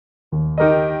Good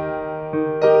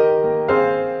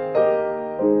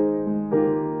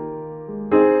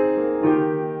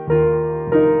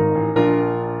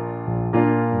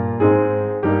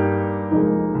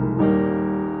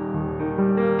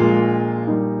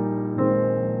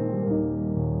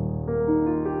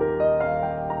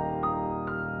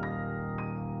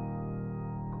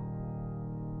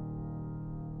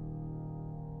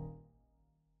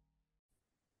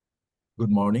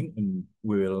morning, and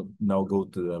we'll now go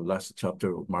to the last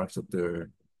chapter of Mark, chapter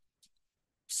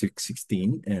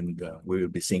 16, and we will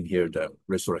be seeing here the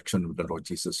resurrection of the Lord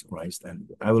Jesus Christ. And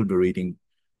I will be reading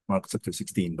Mark chapter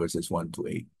 16, verses 1 to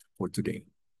 8 for today.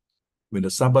 When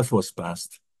the Sabbath was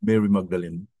past, Mary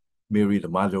Magdalene, Mary, the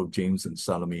mother of James and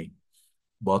Salome,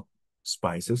 bought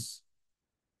spices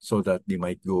so that they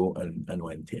might go and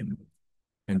anoint him.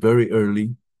 And very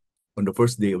early, on the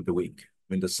first day of the week,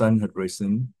 when the sun had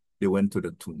risen, they went to the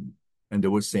tomb, and they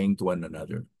were saying to one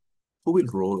another, "Who will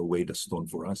roll away the stone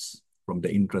for us from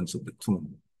the entrance of the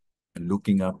tomb?" And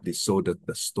looking up, they saw that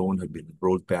the stone had been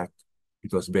rolled back.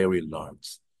 It was very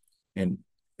large. And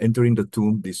entering the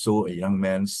tomb, they saw a young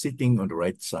man sitting on the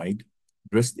right side,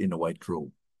 dressed in a white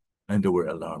robe. And they were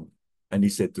alarmed. And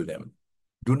he said to them,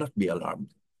 "Do not be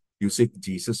alarmed. You seek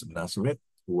Jesus of Nazareth,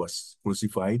 who was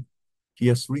crucified. He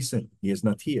has risen. He is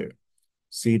not here.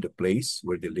 See the place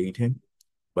where they laid him.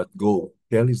 But go,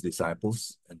 tell his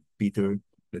disciples and Peter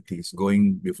that he is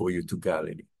going before you to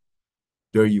Galilee.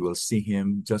 There you will see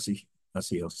him just as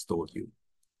he has told you."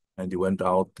 And they went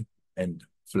out and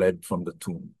fled from the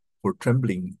tomb, for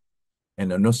trembling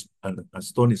and an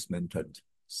astonishment had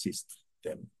seized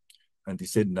them. And they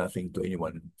said nothing to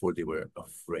anyone, for they were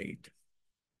afraid.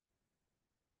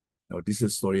 Now, this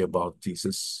is a story about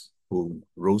Jesus who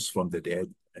rose from the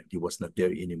dead, and he was not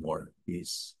there anymore.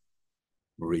 He's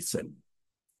risen.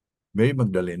 Mary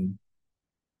Magdalene,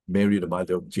 Mary, the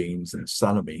mother of James, and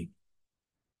Salome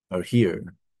are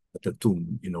here at the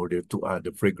tomb in order to add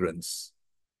the fragrance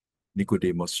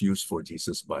Nicodemus used for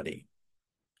Jesus' body.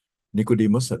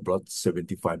 Nicodemus had brought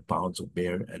 75 pounds of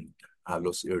myrrh and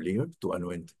aloes earlier to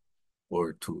anoint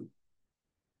or to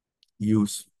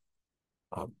use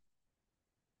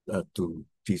to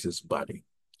Jesus' body.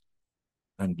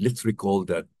 And let's recall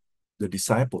that the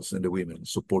disciples and the women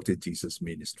supported Jesus'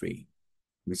 ministry.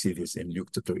 We see this in Luke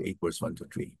chapter 8, verse 1 to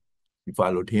 3. He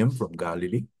followed him from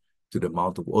Galilee to the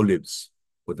Mount of Olives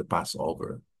for the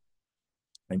Passover.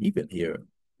 And even here,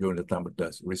 during the time of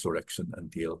the resurrection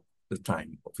until the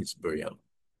time of his burial.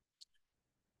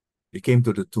 They came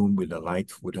to the tomb when the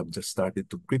light would have just started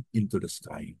to creep into the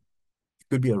sky. It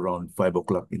could be around 5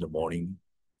 o'clock in the morning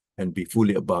and be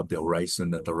fully above the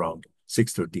horizon at around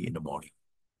 6:30 in the morning.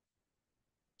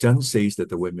 John says that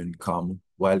the women come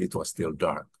while it was still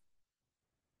dark.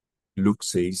 Luke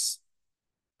says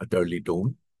at early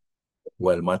dawn,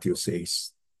 while Matthew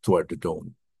says toward the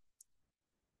dawn.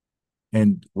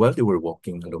 And while they were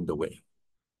walking along the way,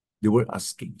 they were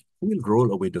asking, "Who will roll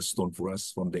away the stone for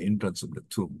us from the entrance of the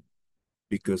tomb?"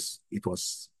 Because it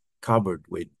was covered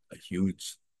with a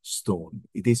huge stone.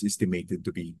 It is estimated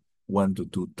to be 1 to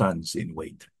 2 tons in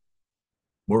weight.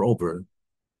 Moreover,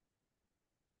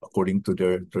 according to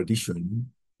their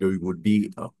tradition, there would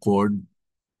be a cord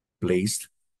placed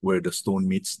where the stone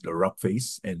meets the rock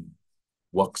face and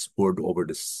wax poured over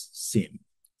the seam.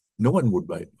 No one would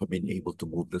have been able to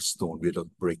move the stone without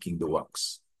breaking the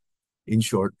wax. In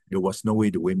short, there was no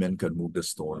way the women can move the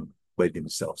stone by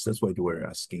themselves. That's why they were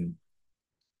asking,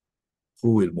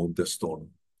 "Who will move the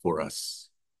stone for us?"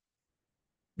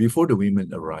 Before the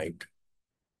women arrived,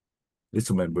 let's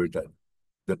remember that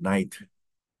the night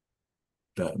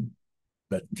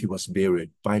that he was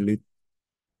buried, Pilate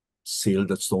sealed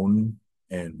the stone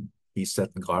and he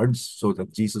set guards so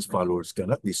that Jesus' followers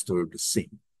cannot disturb the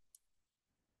scene.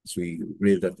 As we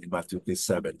read that in Matthew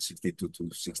 7, 62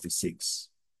 to 66.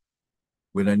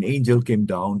 When an angel came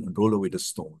down and rolled away the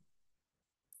stone,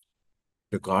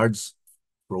 the guards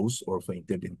froze or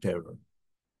fainted in terror.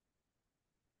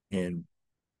 And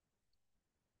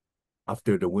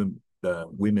after the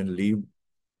women leave,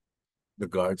 the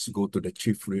guards go to the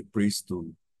chief priest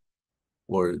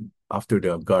or after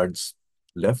the guards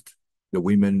left, the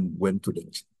women went to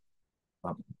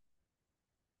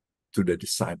the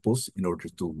disciples in order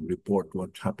to report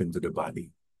what happened to the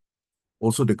body.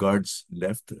 Also, the guards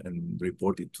left and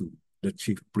reported to the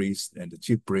chief priest, and the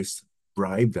chief priest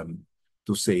bribed them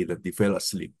to say that they fell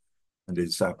asleep and the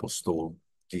disciples stole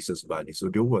Jesus' body. So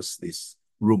there was this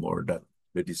rumor that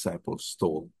the disciples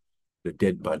stole the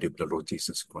dead body of the Lord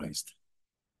Jesus Christ.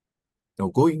 Now,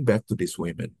 going back to these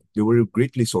women, they were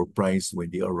greatly surprised when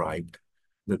they arrived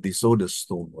that they saw the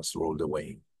stone was rolled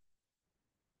away.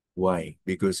 Why?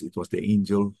 Because it was the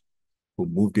angel who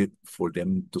moved it for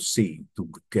them to see, to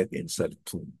get inside the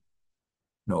tomb.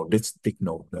 Now, let's take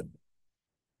note that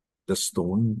the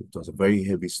stone, it was a very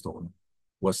heavy stone,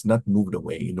 was not moved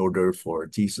away in order for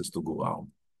Jesus to go out,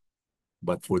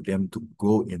 but for them to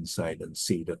go inside and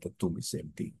see that the tomb is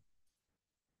empty.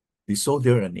 They saw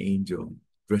there an angel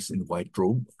dressed in white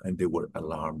robe, and they were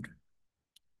alarmed.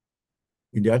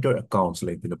 In the other accounts,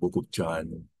 like in the book of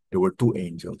John, there were two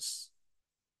angels.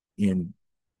 And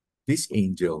this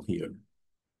angel here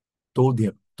told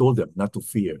them not to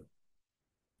fear.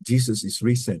 Jesus is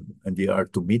risen, and they are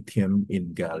to meet him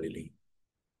in Galilee.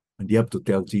 And they have to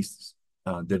tell Jesus,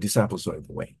 the disciples right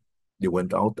away. They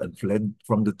went out and fled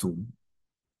from the tomb,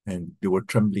 and they were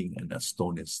trembling and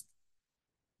astonished.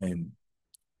 And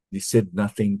they said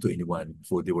nothing to anyone,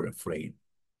 for they were afraid.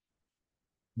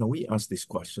 Now we ask this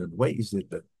question, why is it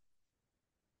that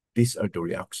these are the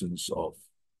reactions of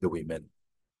the women?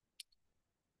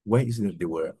 Why is it that they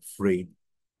were afraid?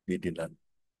 They did not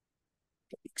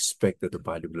expect that the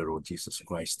body of the Lord Jesus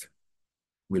Christ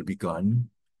will be gone,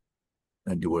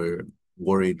 and they were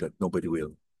worried that nobody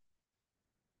will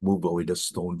move away the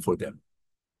stone for them.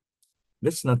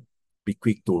 Let's not be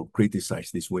quick to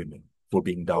criticize these women for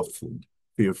being doubtful,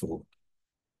 fearful,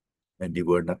 and they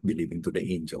were not believing to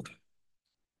the angel.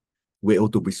 We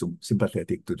ought to be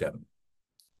sympathetic to them,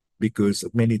 because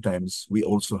many times we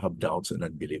also have doubts and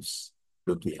unbeliefs,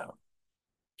 don't we have?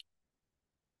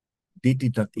 They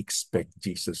did not expect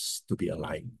Jesus to be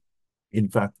alive. In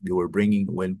fact, they were bringing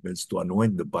ointments to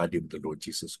anoint the body of the Lord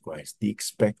Jesus Christ. They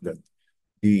expect that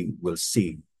they will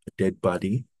see a dead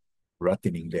body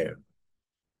rotting there.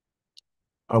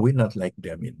 Are we not like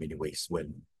them in many ways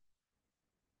when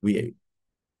we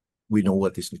we know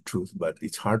what is the truth, but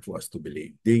it's hard for us to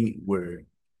believe? They were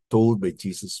told by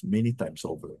Jesus many times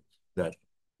over that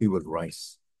he will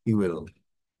rise, he will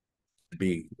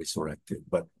be resurrected.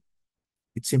 But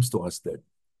it seems to us that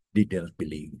they did not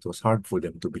believe. It was hard for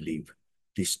them to believe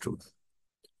this truth.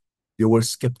 They were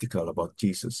skeptical about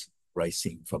Jesus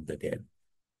rising from the dead.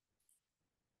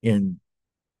 And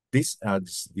this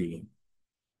adds the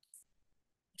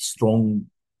strong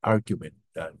argument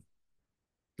that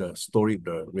the story of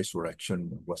the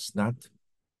resurrection was not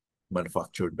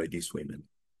manufactured by these women,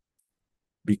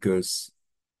 because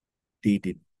they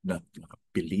did not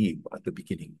believe at the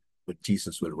beginning that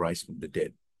Jesus will rise from the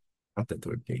dead at the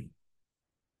third day.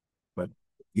 But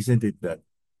isn't it that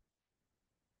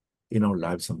in our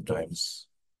lives sometimes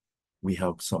we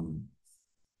have some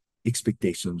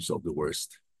expectations of the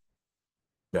worst,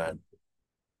 that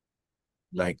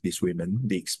like these women,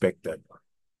 they expect that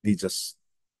they just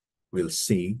will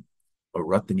see a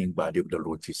rotting body of the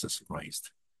Lord Jesus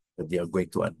Christ, that they are going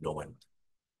to anoint.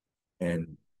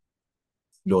 And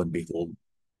lo and behold,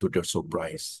 to their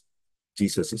surprise,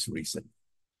 Jesus is risen.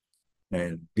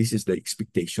 And this is the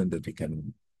expectation that we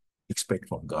can expect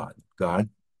from God. God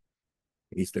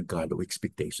is the God of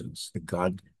expectations. The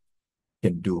God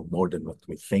can do more than what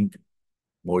we think,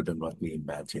 more than what we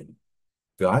imagine.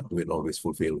 God will always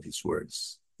fulfill his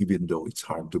words, even though it's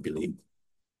hard to believe.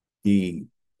 He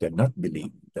cannot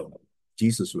believe that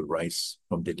Jesus will rise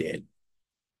from the dead,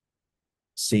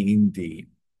 seeing the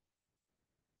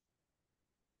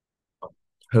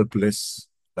helpless,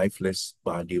 lifeless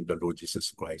body of the Lord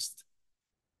Jesus Christ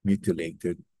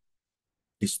mutilated,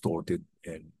 distorted,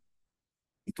 and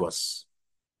it was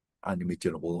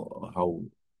unimaginable how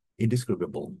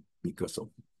indescribable, because of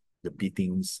the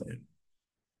beatings, and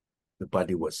the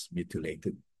body was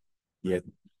mutilated. Yet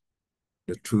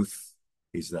the truth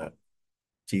is that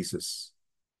Jesus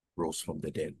rose from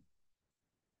the dead.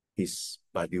 His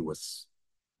body was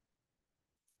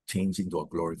changed into a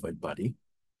glorified body,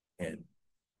 and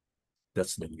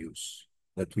that's the news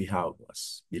that we have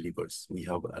as believers. We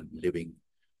have a living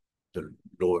the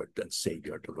Lord and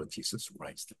Savior, the Lord Jesus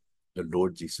Christ. The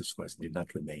Lord Jesus Christ did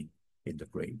not remain in the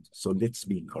grave. So let's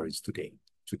be encouraged today.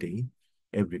 Today,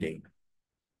 every day,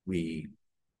 we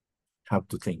have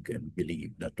to think and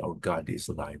believe that our God is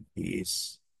alive. He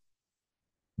is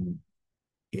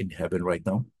in heaven right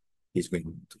now. He's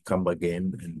going to come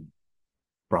again and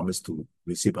promise to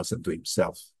receive us unto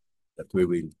himself, that we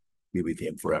will be with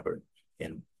him forever.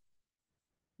 And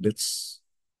let's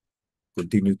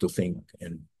continue to think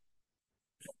and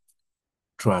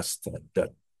trust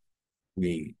that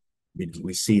we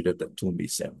see that the tomb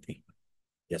is empty.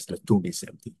 Yes, the tomb is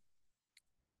empty.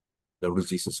 The Lord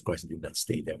Jesus Christ did not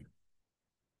stay there.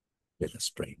 Let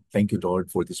us pray. Thank you,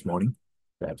 Lord, for this morning,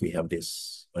 that we have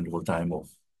this wonderful time of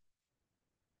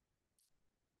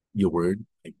your word.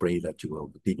 I pray that you will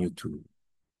continue to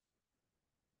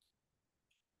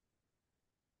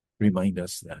remind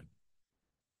us that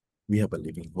We have a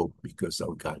living hope because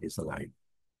our God is alive.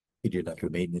 He did not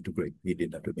remain in the grave. He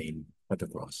did not remain at the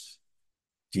cross.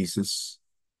 Jesus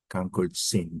conquered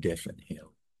sin, death, and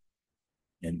hell,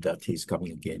 and that He's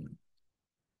coming again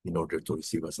in order to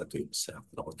receive us unto Himself.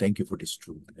 Lord, thank you for this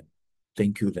truth. And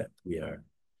thank you that we are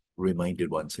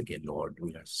reminded once again, Lord.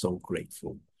 We are so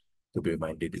grateful to be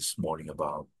reminded this morning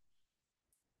about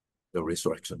the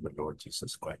resurrection of the Lord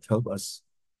Jesus Christ. Help us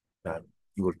that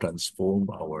you will transform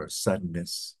our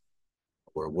sadness,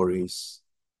 our worries,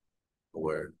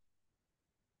 our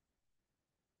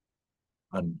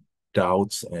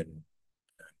doubts and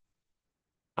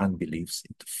unbeliefs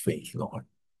into faith, Lord,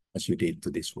 as you did to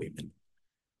these women.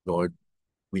 Lord,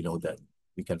 we know that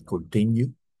we can continue,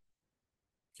 we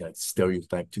can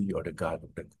stereotype to you are the God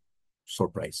of the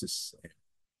surprises. And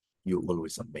you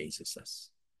always amazes us.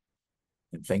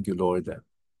 And thank you, Lord, that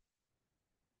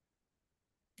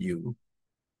you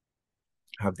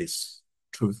have this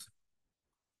truth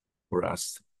for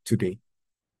us today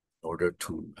in order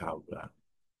to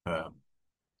have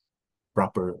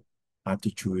proper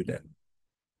attitude and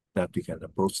that we can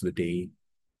approach the day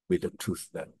with the truth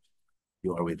that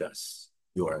you are with us,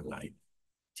 you are alive. In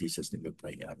Jesus' name we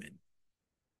pray, amen.